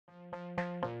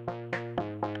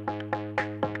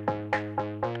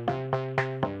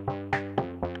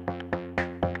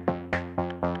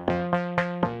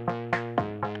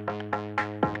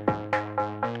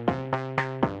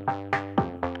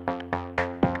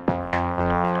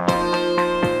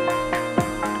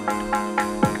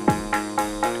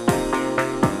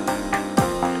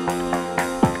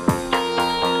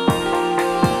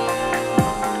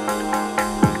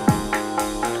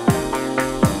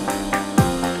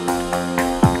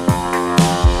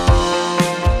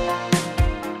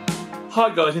Hi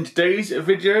guys, in today's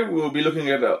video we will be looking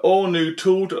at an all new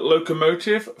tooled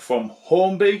locomotive from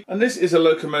Hornby, and this is a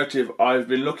locomotive I've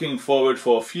been looking forward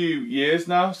for a few years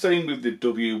now, same with the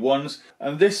W1s,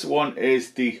 and this one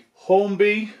is the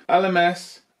Hornby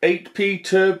Lms 8P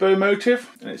Turbomotive,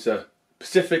 and it's a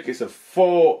Pacific, it's a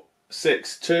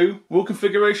 462 wheel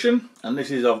configuration, and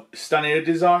this is of Stanier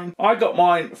design. I got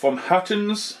mine from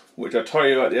Hatton's, which I'll tell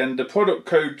you at the end. The product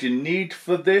code you need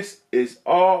for this is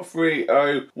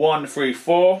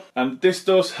R30134, and this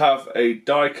does have a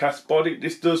die-cast body.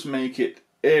 This does make it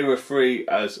era-free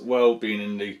as well, being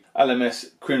in the LMS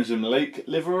Crimson Lake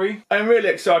livery. I'm really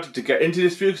excited to get into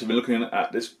this view because I've been looking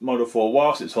at this model for a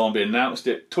while since Hornby announced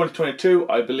it, 2022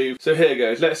 I believe. So here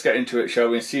goes, let's get into it, shall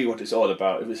we, and see what it's all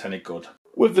about, if it's any good.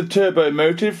 With the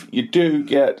Turbomotive, you do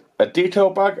get a detail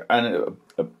bag and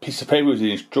a piece of paper with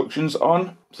the instructions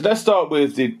on. So let's start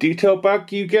with the detail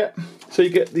bag you get. So you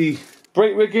get the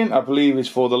brake rigging, I believe is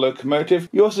for the locomotive.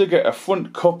 You also get a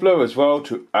front coupler as well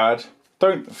to add.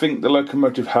 Don't think the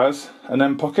locomotive has an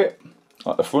end pocket,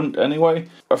 at the front anyway.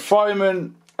 A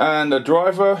fireman and a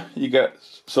driver. You get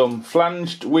some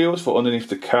flanged wheels for underneath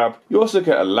the cab. You also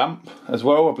get a lamp as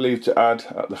well, I believe, to add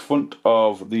at the front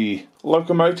of the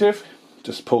locomotive.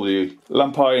 Just pull the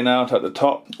lamp iron out at the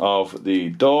top of the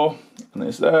door and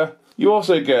it's there. You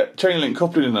also get chain link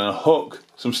coupling and a hook,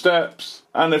 some steps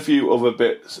and a few other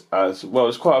bits as well.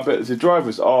 There's quite a bit. The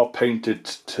drivers are painted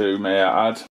too, may I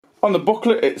add. On the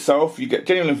booklet itself you get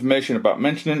general information about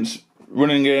maintenance,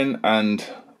 running in and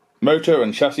motor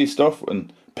and chassis stuff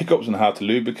and pickups and how to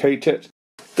lubricate it.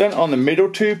 Then on the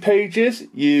middle two pages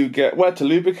you get where to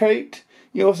lubricate.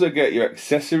 You also get your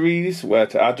accessories, where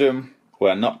to add them,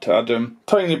 where not to add them.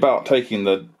 Telling you about taking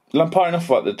the lamp iron off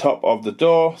at the top of the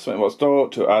door, something what's door,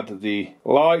 to add the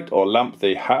light or lamp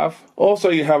they have. Also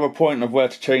you have a point of where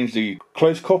to change the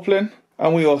close coupling,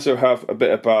 and we also have a bit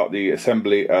about the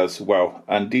assembly as well,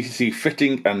 and DCC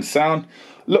fitting and sound.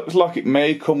 Looks like it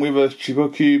may come with a triple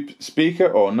cube speaker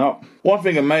or not. One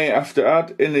thing I may have to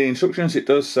add, in the instructions it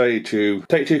does say to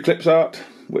take two clips out,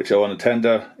 which are on a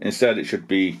tender. Instead it should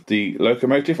be the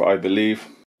locomotive, I believe.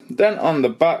 Then on the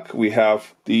back we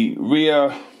have the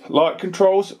rear light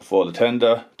controls for the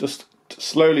tender. Just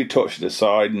slowly touch the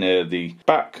side near the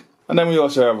back. And then we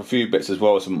also have a few bits as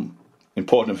well, some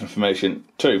important information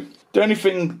too. The only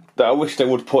thing that I wish they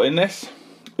would put in this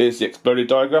is the exploded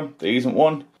diagram. There isn't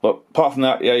one. But apart from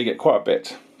that, yeah, you get quite a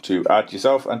bit to add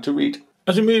yourself and to read.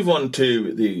 As we move on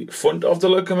to the front of the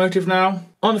locomotive now.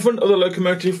 On the front of the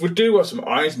locomotive we do have some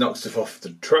irons knocked stuff off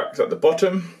the tracks at the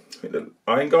bottom. The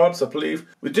iron guards, I believe.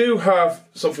 We do have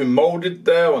something moulded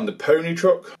there on the pony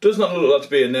truck. Does not look like to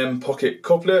be an end pocket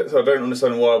coupler, so I don't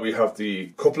understand why we have the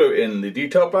coupler in the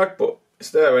detail bag, but it's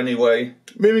there anyway.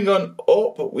 Moving on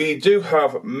up, we do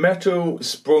have metal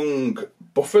sprung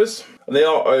buffers, and they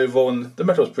are oval, and the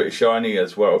metal's pretty shiny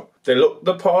as well. They look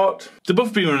the part. The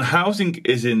buffer beam and housing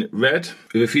is in red,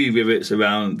 with a few rivets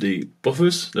around the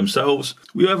buffers themselves.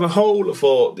 We have a hole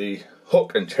for the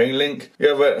hook and chain link. We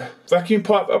have a vacuum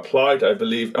pipe applied, I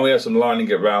believe, and we have some lining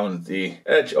around the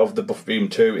edge of the buffer beam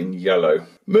too in yellow.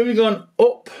 Moving on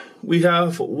up, we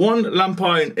have one lamp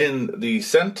iron in the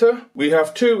centre. We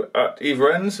have two at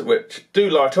either ends which do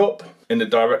light up in the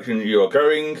direction you are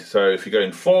going. So if you're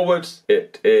going forwards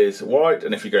it is white,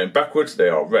 and if you're going backwards they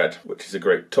are red, which is a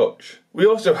great touch. We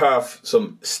also have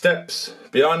some steps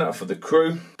behind that for the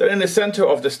crew. Then in the centre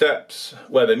of the steps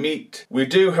where they meet we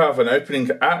do have an opening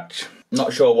hatch.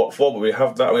 Not sure what for, but we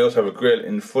have that. We also have a grill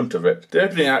in front of it. The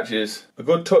opening hatch is a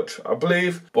good touch, I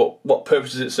believe, but what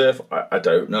purpose does it serve? I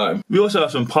don't know. We also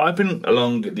have some piping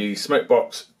along the smoke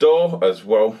box door as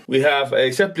well. We have a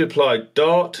separately applied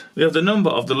dart. We have the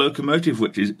number of the locomotive,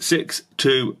 which is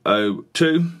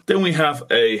 6202. Then we have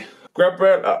a grab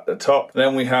rail at the top.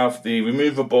 Then we have the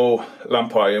removable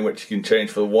lamp iron, which you can change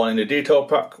for the one in the detail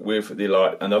pack with the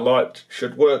light, and the light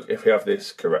should work if you have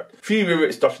this correct. A few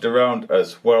rivets dotted around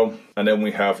as well, and then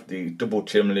we have the double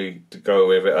chimney to go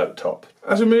with it at the top.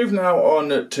 As we move now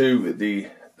on to the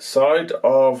side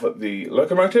of the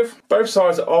locomotive, both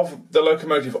sides of the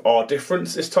locomotive are different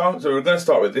this time, so we're going to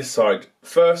start with this side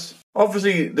first.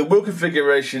 Obviously the wheel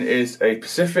configuration is a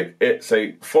Pacific, it's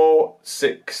a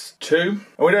 462, and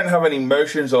we don't have any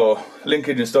motions or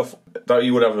linkage and stuff that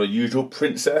you would have a usual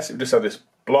Princess. We just have this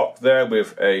block there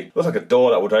with a, looks like a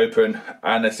door that would open,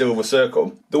 and a silver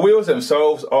circle. The wheels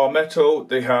themselves are metal.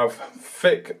 They have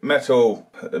thick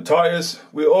metal tyres.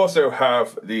 We also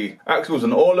have the axles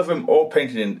on all of them, all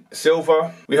painted in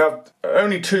silver. We have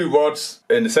only two rods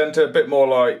in the centre, a bit more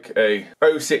like a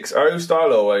 060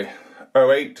 style or a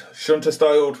 08 shunter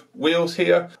styled wheels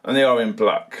here, and they are in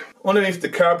black. Underneath the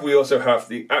cab we also have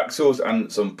the axles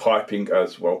and some piping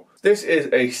as well. This is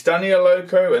a Stania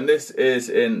loco, and this is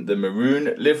in the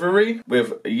maroon livery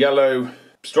with yellow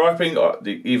striping at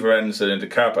the either ends in the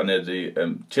cab and in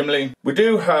the chimney. We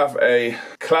do have a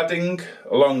cladding,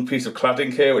 a long piece of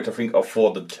cladding here, which I think are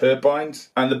for the turbines.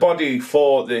 And the body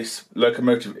for this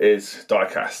locomotive is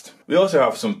die-cast. We also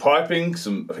have some piping, I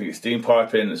think it's steam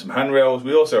piping, and some handrails.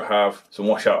 We also have some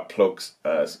washout plugs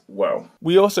as well.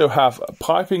 We also have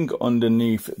piping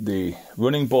underneath the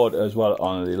running board as well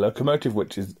on the locomotive,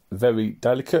 which is very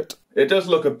delicate. It does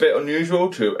look a bit unusual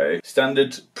to a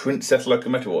standard princess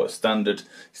locomotive or a standard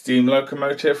steam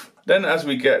locomotive. Then as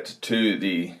we get to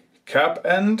the cab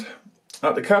end,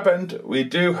 at the cab end we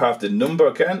do have the number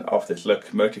again of this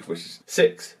locomotive, which is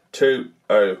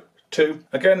 6202.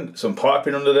 Again, some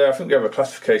piping under there. I think we have a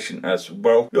classification as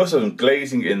well. We also have some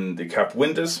glazing in the cab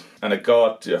windows and a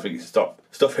guard to, I think, stop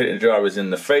stuff hitting the drivers in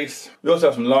the face. We also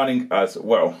have some lining as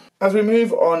well. As we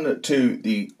move on to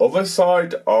the other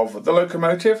side of the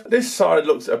locomotive, this side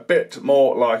looks a bit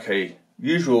more like a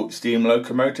usual steam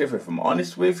locomotive, if I'm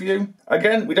honest with you.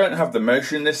 Again, we don't have the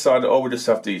motion this side at all. We just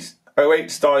have these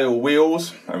 08 style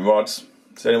wheels and rods.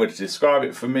 It's the only way to describe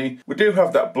it for me. We do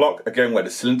have that block again where the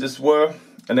cylinders were.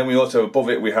 And then we also, above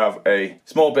it, we have a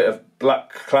small bit of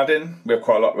black cladding. We have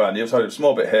quite a lot around the other side, a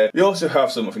small bit here. We also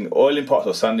have some, I think, oiling pots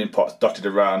or sanding pots dotted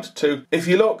around too. If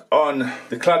you look on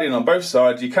the cladding on both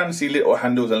sides, you can see little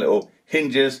handles and little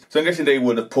hinges. So I'm guessing they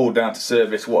would have pulled down to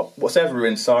service what's ever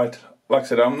inside. Like I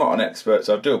said, I'm not an expert,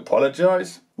 so I do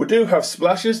apologise. We do have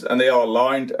splashes, and they are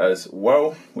lined as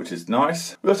well, which is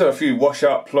nice. We also have a few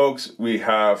washout plugs. We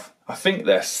have, I think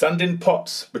they're sanding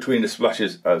pots between the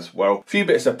splashes as well. A few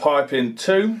bits of piping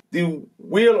too. The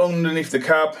wheel underneath the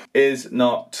cab is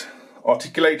not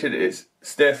articulated, it's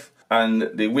stiff,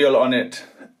 and the wheel on it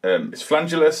is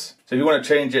flangeless. So if you want to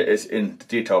change it, it's in the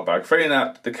detail bag. Failing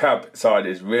that, the cab side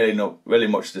is really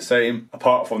much the same,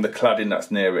 apart from the cladding that's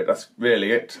near it. That's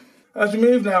really it. As we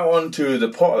move now on to the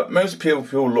part that most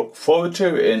people look forward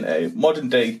to in a modern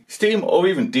day steam or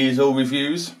even diesel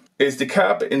reviews, is the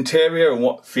cab interior and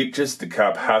what features the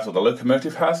cab has or the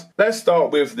locomotive has. Let's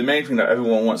start with the main thing that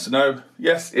everyone wants to know.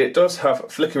 Yes, it does have a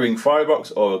flickering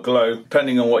firebox or a glow,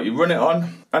 depending on what you run it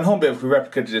on. And Hornby have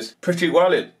replicated this pretty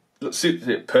well. It suits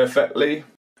it perfectly.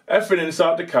 Everything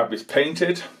inside the cab is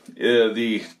painted.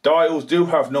 The dials do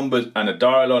have numbers and a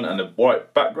dial on and a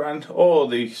white background. All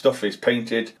the stuff is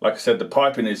painted. Like I said, the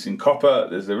piping is in copper.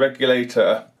 There's a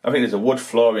regulator. I think there's a wood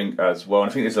flooring as well. And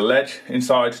I think there's a ledge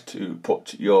inside to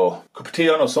put your cup of tea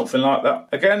on or something like that.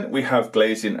 Again, we have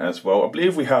glazing as well. I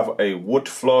believe we have a wood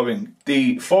flooring.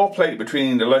 The foreplate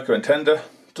between the loco and tender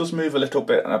does move a little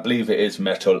bit, and I believe it is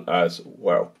metal as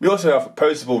well. We also have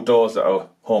opposable doors that are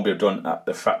Hornby have done at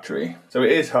the factory. So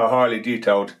it is a highly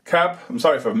detailed cab. I'm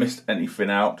sorry if I've missed anything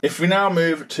out. If we now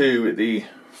move to the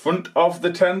front of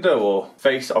the tender or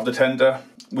face of the tender,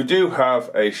 we do have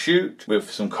a chute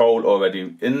with some coal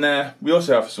already in there. We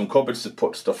also have some cupboards to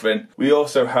put stuff in. We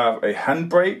also have a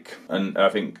handbrake and I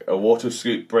think a water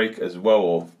scoop brake as well,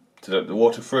 or to let the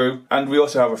water through. And we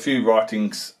also have a few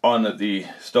writings on the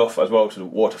stuff as well, to the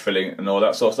water filling and all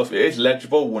that sort of stuff. It is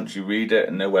legible once you read it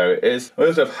and know where it is. We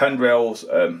also have handrails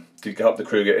to help the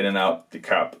crew get in and out the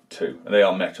cab too, and they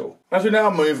are metal. As we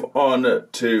now move on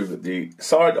to the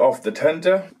side of the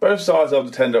tender, both sides of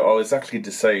the tender are exactly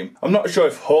the same. I'm not sure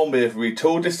if Hornby have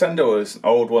retooled this tender or it's an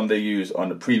old one they use on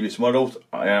the previous models.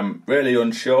 I am really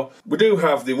unsure. We do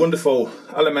have the wonderful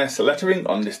LMS lettering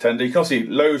on this tender. You can see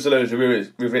loads and loads of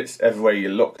rivets everywhere you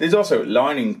look. There's also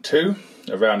lining too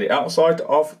around the outside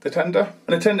of the tender,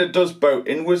 and the tender does bow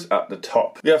inwards at the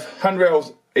top. We have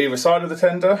handrails either side of the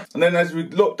tender, and then as we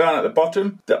look down at the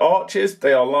bottom, the arches,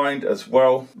 they are lined as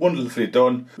well, wonderfully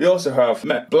done. We also have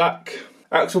matte black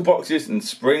axle boxes and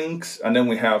springs, and then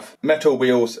we have metal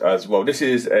wheels as well. This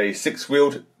is a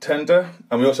 6-wheeled tender,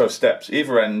 and we also have steps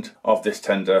either end of this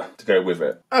tender to go with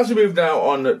it. As we move now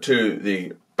on to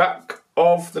the back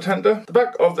of the tender, the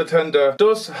back of the tender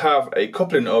does have a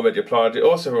coupling already applied. It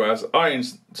also has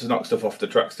irons to knock stuff off the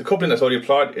tracks. The coupling that's already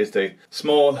applied is the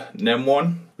small NEM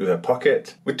one with a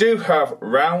pocket. We do have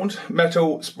round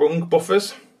metal sprung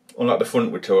buffers, unlike the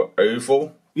front which are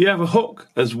oval. We have a hook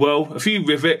as well, a few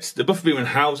rivets. The buffer beam and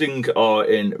housing are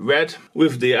in red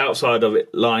with the outside of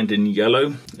it lined in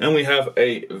yellow. And we have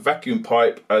a vacuum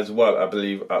pipe as well, I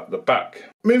believe, at the back.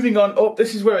 Moving on up,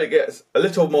 this is where it gets a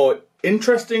little more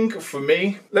interesting for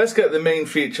me. Let's get the main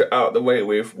feature out of the way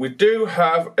with. We do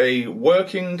have a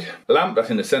working lamp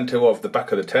that's in the centre of the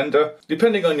back of the tender.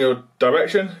 Depending on your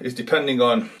direction, is depending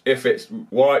on if it's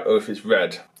white or if it's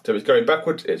red. So if it's going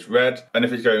backwards, it's red, and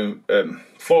if it's going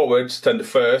forwards, tender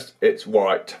first, it's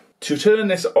white. To turn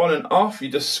this on and off, you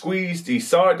just squeeze the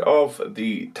side of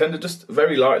the tender just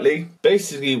very lightly,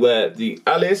 basically where the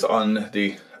L is on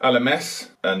the LMS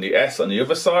and the S on the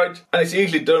other side, and it's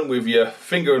easily done with your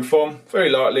finger and thumb, very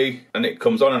lightly, and it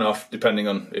comes on and off depending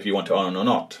on if you want it on or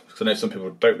not. Because I know some people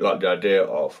don't like the idea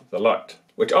of the light,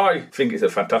 which I think is a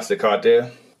fantastic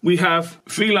idea. We have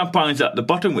 3 lamp irons at the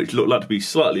bottom which look like to be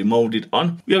slightly moulded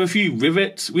on. We have a few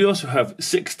rivets. We also have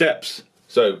 6 steps,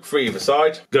 so 3 either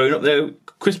side, going up there,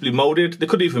 crisply moulded. There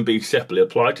could even be separately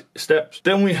applied steps.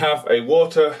 Then we have a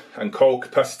water and coal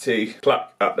capacity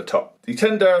plaque at the top. The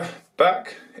tender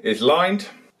back is lined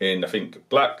in, I think,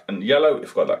 black and yellow,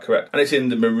 if I got that correct, and it's in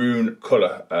the maroon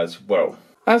colour as well.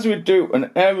 As we do an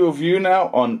aerial view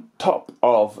now on top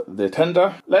of the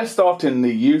tender, let's start in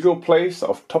the usual place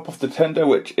of top of the tender,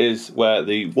 which is where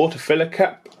the water filler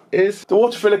cap is. The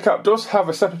water filler cap does have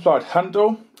a separate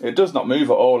handle. It does not move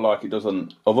at all like it does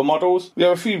on other models. We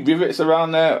have a few rivets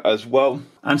around there as well,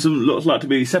 and some looks like to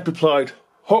be separate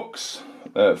hooks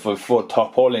for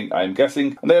tarpauling, I'm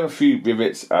guessing, and they have a few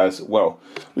rivets as well.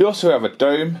 We also have a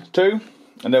dome too.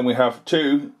 And then we have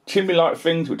 2 chimney-like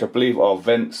things, which I believe are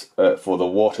vents for the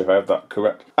water, if I have that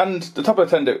correct. And the top of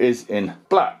the tender is in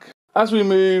black. As we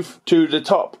move to the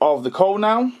top of the coal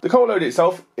now, the coal load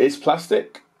itself is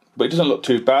plastic, but it doesn't look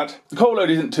too bad. The coal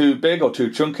load isn't too big or too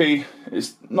chunky.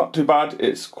 It's not too bad.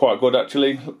 It's quite good,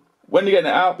 actually. When you're getting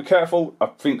it out, be careful. I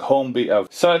think Hornby have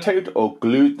sellotaped or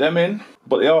glued them in,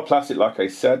 but they are plastic, like I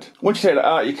said. Once you take it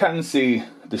out, you can see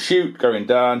the chute going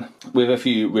down with a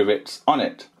few rivets on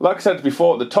it. Like I said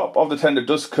before, the top of the tender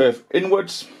does curve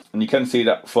inwards, and you can see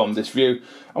that from this view.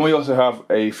 And we also have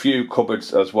a few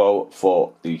cupboards as well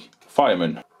for the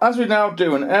firemen. As we now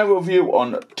do an aerial view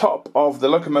on top of the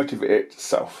locomotive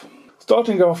itself.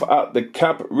 Starting off at the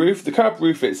cab roof. The cab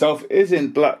roof itself is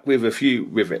in black with a few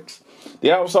rivets.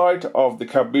 The outside of the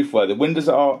cab roof where the windows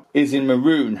are is in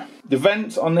maroon. The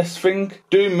vents on this thing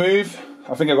do move.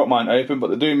 I think I've got mine open,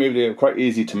 but they do move. They're quite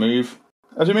easy to move.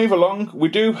 As we move along, we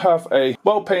do have a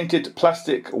well-painted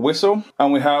plastic whistle,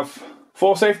 and we have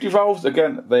 4 safety valves.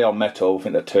 Again, they are metal. I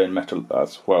think they're turned metal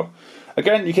as well.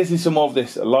 Again, you can see some more of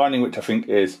this lining, which I think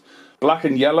is black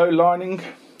and yellow lining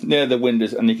near the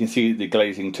windows, and you can see the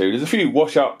glazing too. There's a few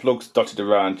washout plugs dotted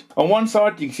around. On one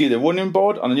side, you can see the running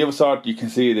board. On the other side, you can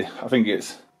see I think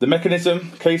it's the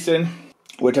mechanism casing,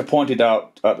 which I pointed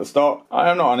out at the start. I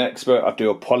am not an expert, I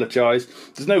do apologise.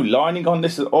 There's no lining on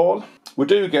this at all. We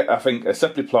do get, I think, a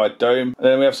separately applied dome, and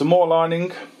then we have some more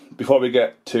lining before we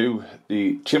get to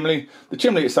the chimney. The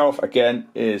chimney itself, again,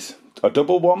 is a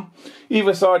double one.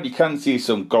 Either side, you can see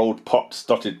some gold pots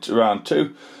dotted around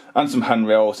too, and some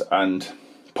handrails and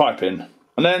piping.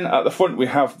 And then at the front we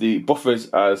have the buffers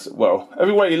as well.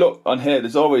 Everywhere you look on here,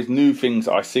 there's always new things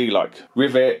I see, like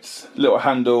rivets, little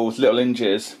handles, little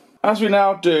hinges. As we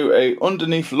now do a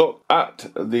underneath look at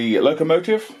the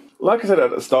locomotive, like I said at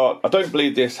the start, I don't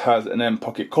believe this has an M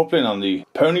pocket coupling on the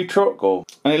pony truck,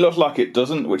 and it looks like it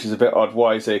doesn't, which is a bit odd.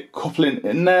 Why is there coupling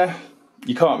in there?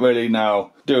 You can't really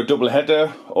now do a double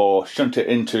header or shunt it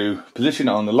into position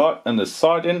on the light and the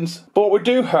sidings. But what we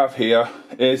do have here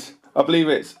is, I believe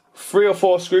it's 3 or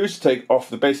 4 screws to take off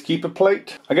the base keeper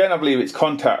plate. Again, I believe it's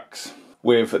contacts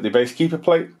with the base keeper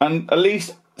plate, and at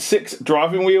least 6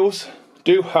 driving wheels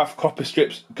do have copper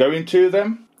strips going to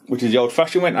them, which is the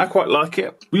old-fashioned way. I quite like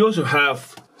it. We also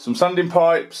have some sanding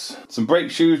pipes, some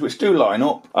brake shoes which do line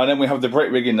up, and then we have the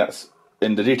brake rigging that's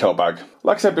in the detail bag.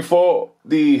 Like I said before,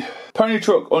 the pony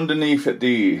truck underneath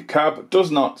the cab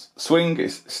does not swing.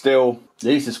 It's still,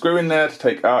 there is a screw in there to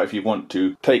take out if you want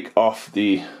to take off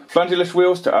the flangeless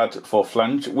wheels to add for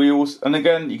flange wheels. And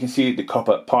again, you can see the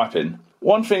copper piping.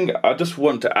 One thing I just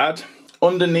want to add,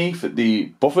 underneath the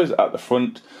buffers at the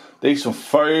front, there's some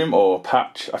foam or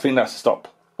patch. I think that's to stop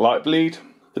light bleed.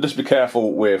 So just be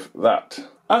careful with that.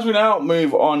 As we now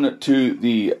move on to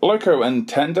the loco and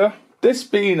tender, this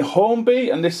being Hornby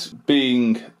and this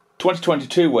being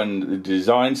 2022 when the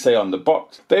designs say on the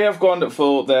box, they have gone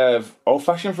for their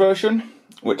old-fashioned version,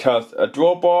 which has a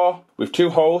drawbar with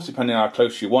 2 holes depending on how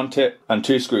close you want it, and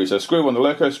 2 screws. So screw on the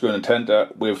loco, screw on the tender,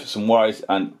 with some wires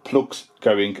and plugs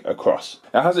going across.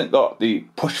 It hasn't got the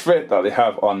push fit that they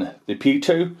have on the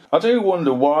P2. I do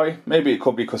wonder why. Maybe it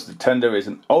could be because the tender is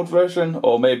an old version,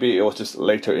 or maybe it was just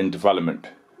later in development.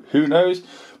 Who knows?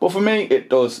 But for me,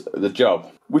 it does the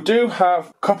job. We do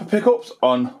have copper pickups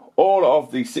on all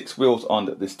of the 6 wheels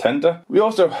on this tender. We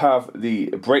also have the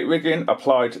brake rigging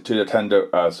applied to the tender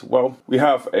as well. We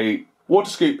have a water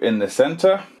scoop in the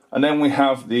centre, and then we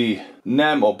have the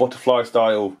NEM or butterfly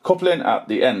style coupling at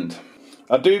the end.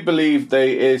 I do believe there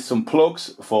is some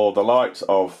plugs for the lights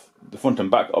of the front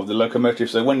and back of the locomotive,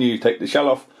 so when you take the shell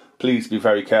off, please be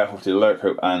very careful to the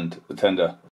loco and the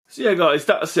tender. So yeah guys,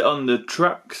 that's it on the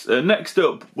tracks. Next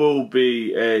up will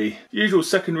be a usual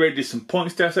second radius and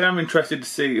points test. I am interested to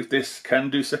see if this can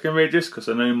do second radius, because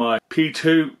I know my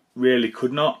P2 really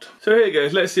could not. So here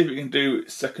goes, let's see if we can do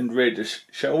second radius,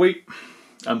 shall we?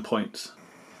 And points.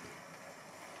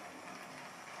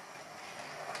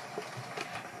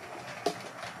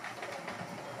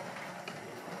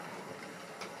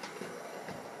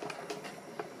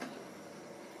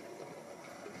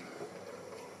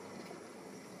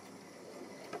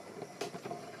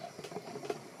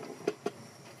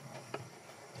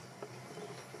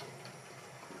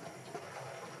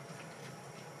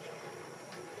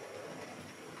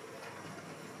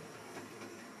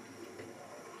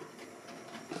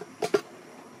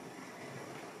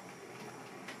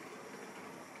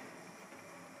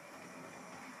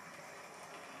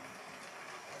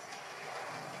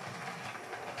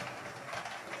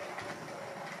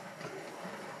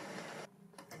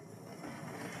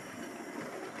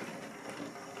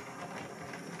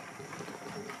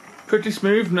 Pretty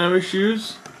smooth, no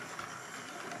issues.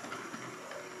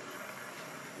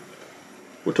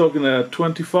 We're talking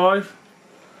 25.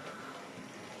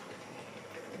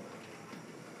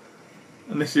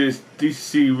 And this is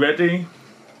DCC ready.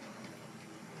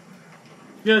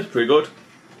 Yeah, it's pretty good.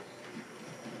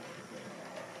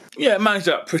 Yeah, it managed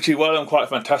that pretty well and quite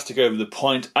fantastic over the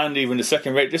point, and even the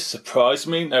second radius surprised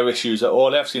me. No issues at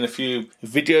all. I've seen a few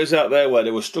videos out there where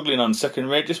they were struggling on second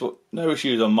radius, but no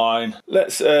issues on mine.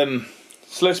 Let's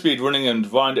slow speed running and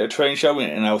find it a train, shall we?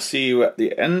 And I'll see you at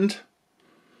the end.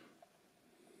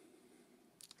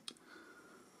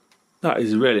 That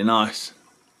is really nice.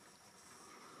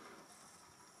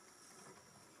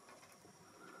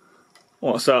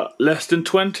 What's that? Less than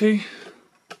 20?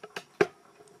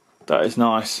 That is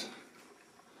nice.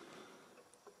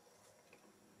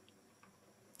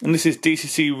 And this is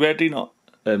DCC ready, not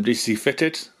DCC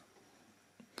fitted.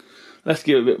 Let's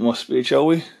give it a bit more speed, shall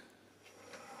we?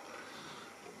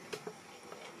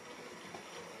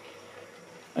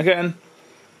 Again,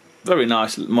 very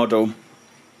nice model.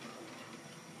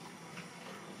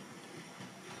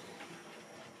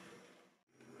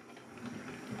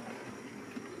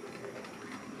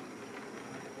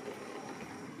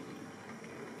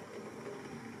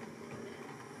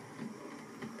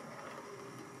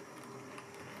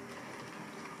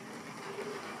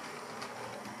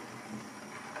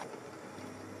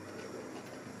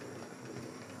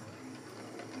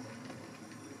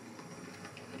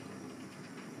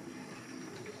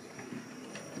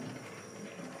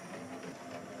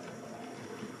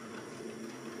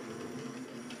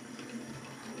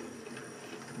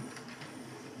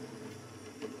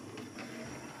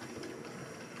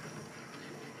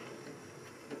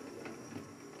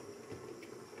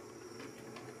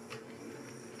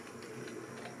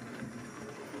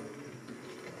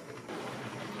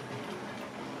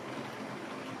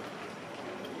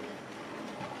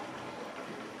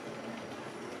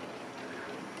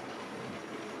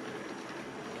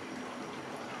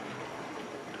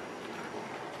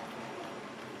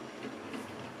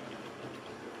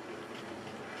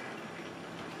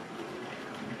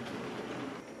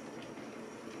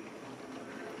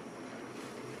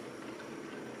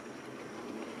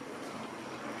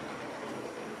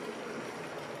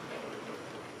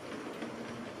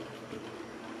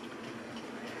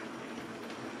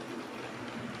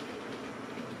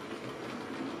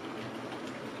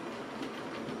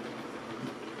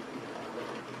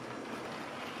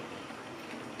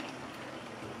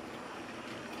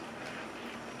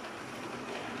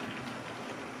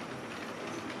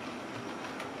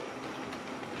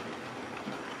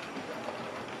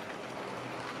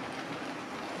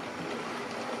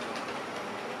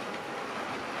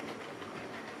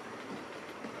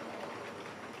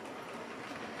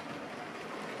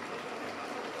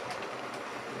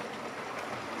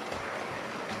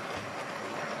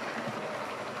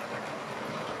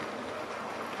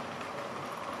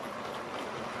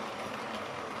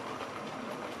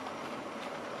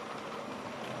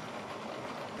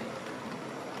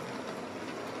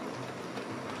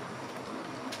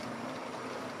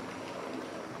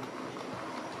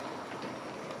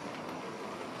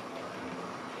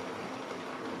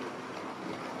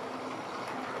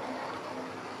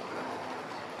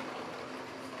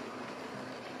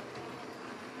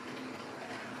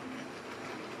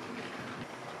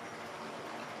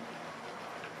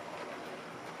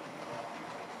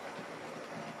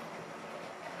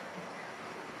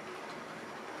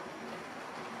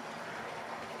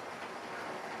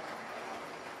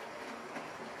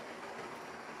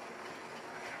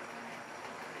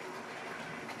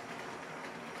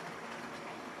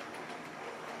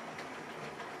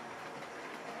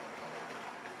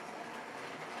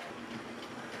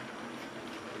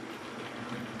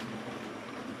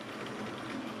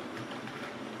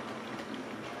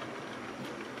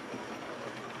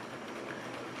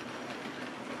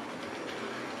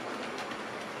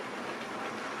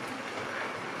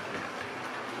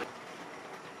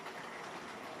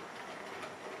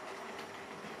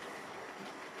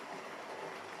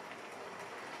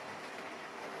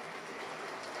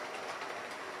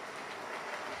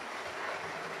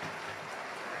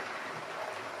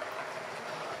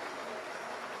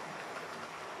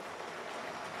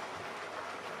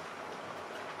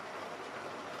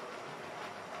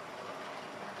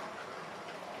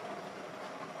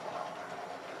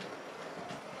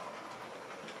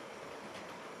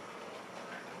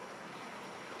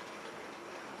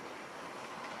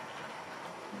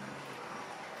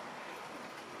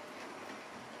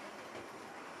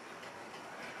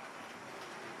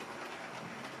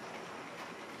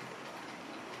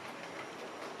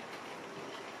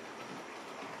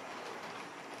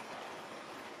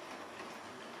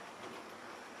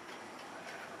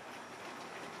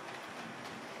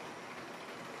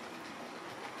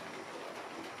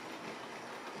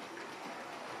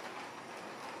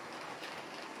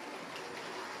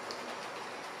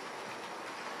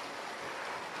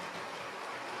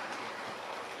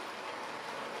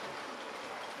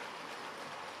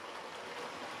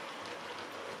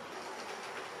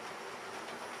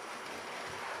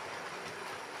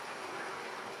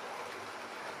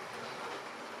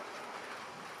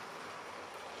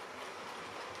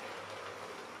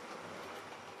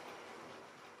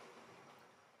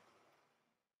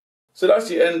 So that's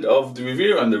the end of the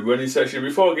review and the running session.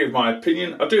 Before I give my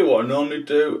opinion, I'll do what I normally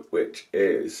do, which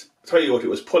is tell you what it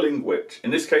was pulling, which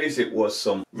in this case it was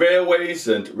some railways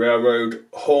and railroad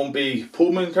Hornby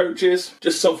Pullman coaches.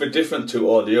 Just something different to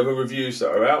all the other reviews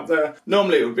that are out there.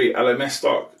 Normally it would be LMS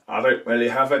stock. I don't really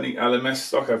have any LMS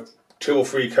stock. I've 2 or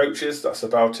 3 coaches, that's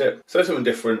about it. So something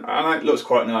different, and it looks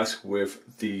quite nice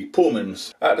with the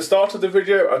Pullmans. At the start of the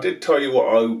video, I did tell you what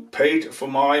I paid for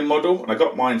my model, and I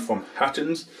got mine from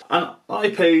Hatton's, and I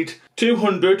paid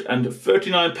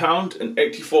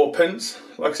 £239.84.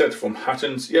 Like I said, from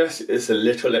Hatton's. Yes, it's a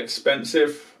little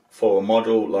expensive for a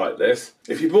model like this.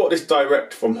 If you bought this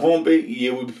direct from Hornby,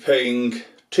 you would be paying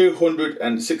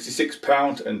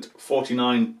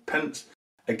 £266.49.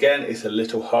 Again, it's a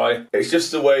little high. It's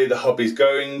just the way the hobby's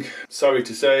going, sorry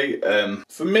to say.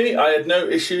 For me, I had no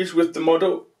issues with the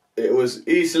model. It was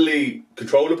easily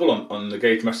controllable on the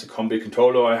GaugeMaster Combi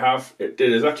controller I have. It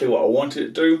did exactly what I wanted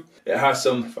it to do. It has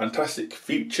some fantastic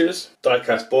features.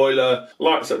 Die-cast boiler,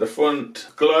 lights at the front,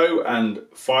 glow and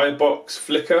firebox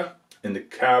flicker in the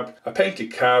cab, a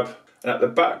painted cab, and at the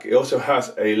back it also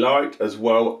has a light as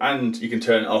well, and you can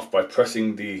turn it off by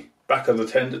pressing the back of the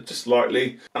tender just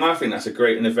slightly, and I think that's a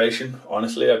great innovation,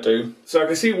 honestly I do. So I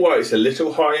can see why it's a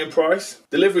little high in price.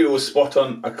 Delivery was spot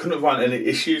on. I couldn't find any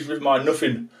issues with mine,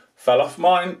 nothing fell off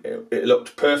mine. It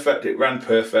looked perfect, it ran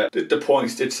perfect, did the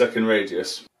points, did second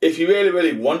radius. If you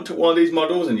really want one of these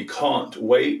models and you can't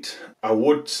wait, I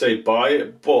would say buy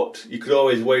it, but you could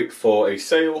always wait for a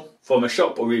sale from a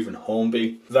shop or even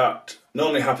Hornby. That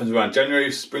normally happens around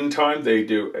January, springtime. They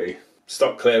do a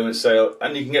stock clearance sale,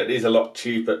 and you can get these a lot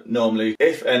cheaper normally,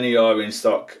 if any are in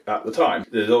stock at the time.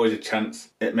 There's always a chance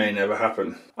it may never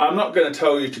happen. I'm not going to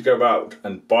tell you to go out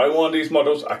and buy one of these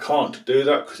models. I can't do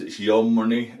that because it's your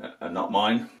money and not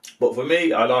mine. But for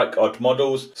me, I like odd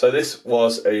models, so this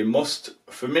was a must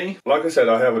for me. Like I said,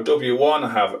 I have a W1, I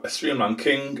have a Streamline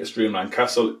King, a Streamline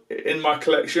Castle in my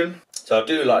collection, so I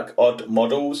do like odd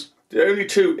models. The only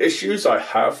 2 issues I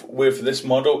have with this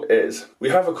model is we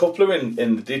have a coupler in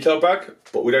the detail bag,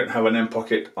 but we don't have an end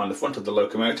pocket on the front of the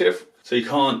locomotive. So you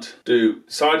can't do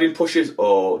siding pushes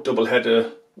or double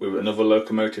header with another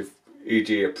locomotive,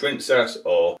 e.g. a Princess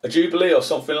or a Jubilee or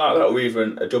something like that, or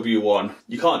even a W1.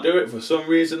 You can't do it for some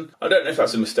reason. I don't know if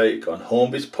that's a mistake on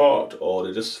Hornby's part or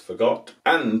they just forgot.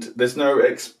 And there's no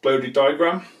exploded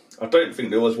diagram. I don't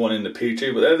think there was one in the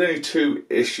P2, but they're the only 2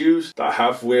 issues that I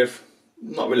have with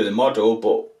not really the model,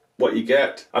 but what you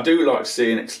get. I do like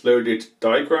seeing exploded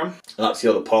diagram. I like to see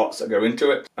all the parts that go into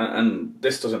it, and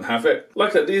this doesn't have it. Like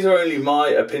I said, these are only my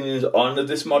opinions on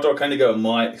this model. I kind of go on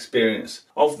my experience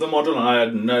of the model, and I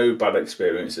had no bad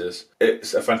experiences.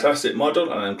 It's a fantastic model,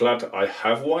 and I'm glad I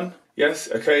have one. Yes,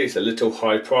 okay, it's a little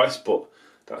high price, but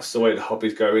that's the way the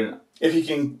hobby's going. If you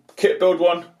can kit build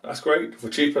one, that's great. For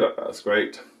cheaper, that's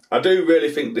great. I do really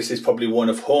think this is probably one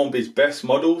of Hornby's best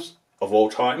models of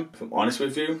all time, if I'm honest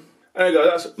with you. Anyway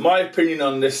guys, that's my opinion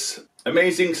on this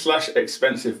amazing /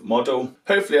 expensive model.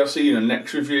 Hopefully I'll see you in the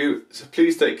next review, so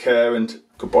please take care and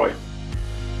goodbye.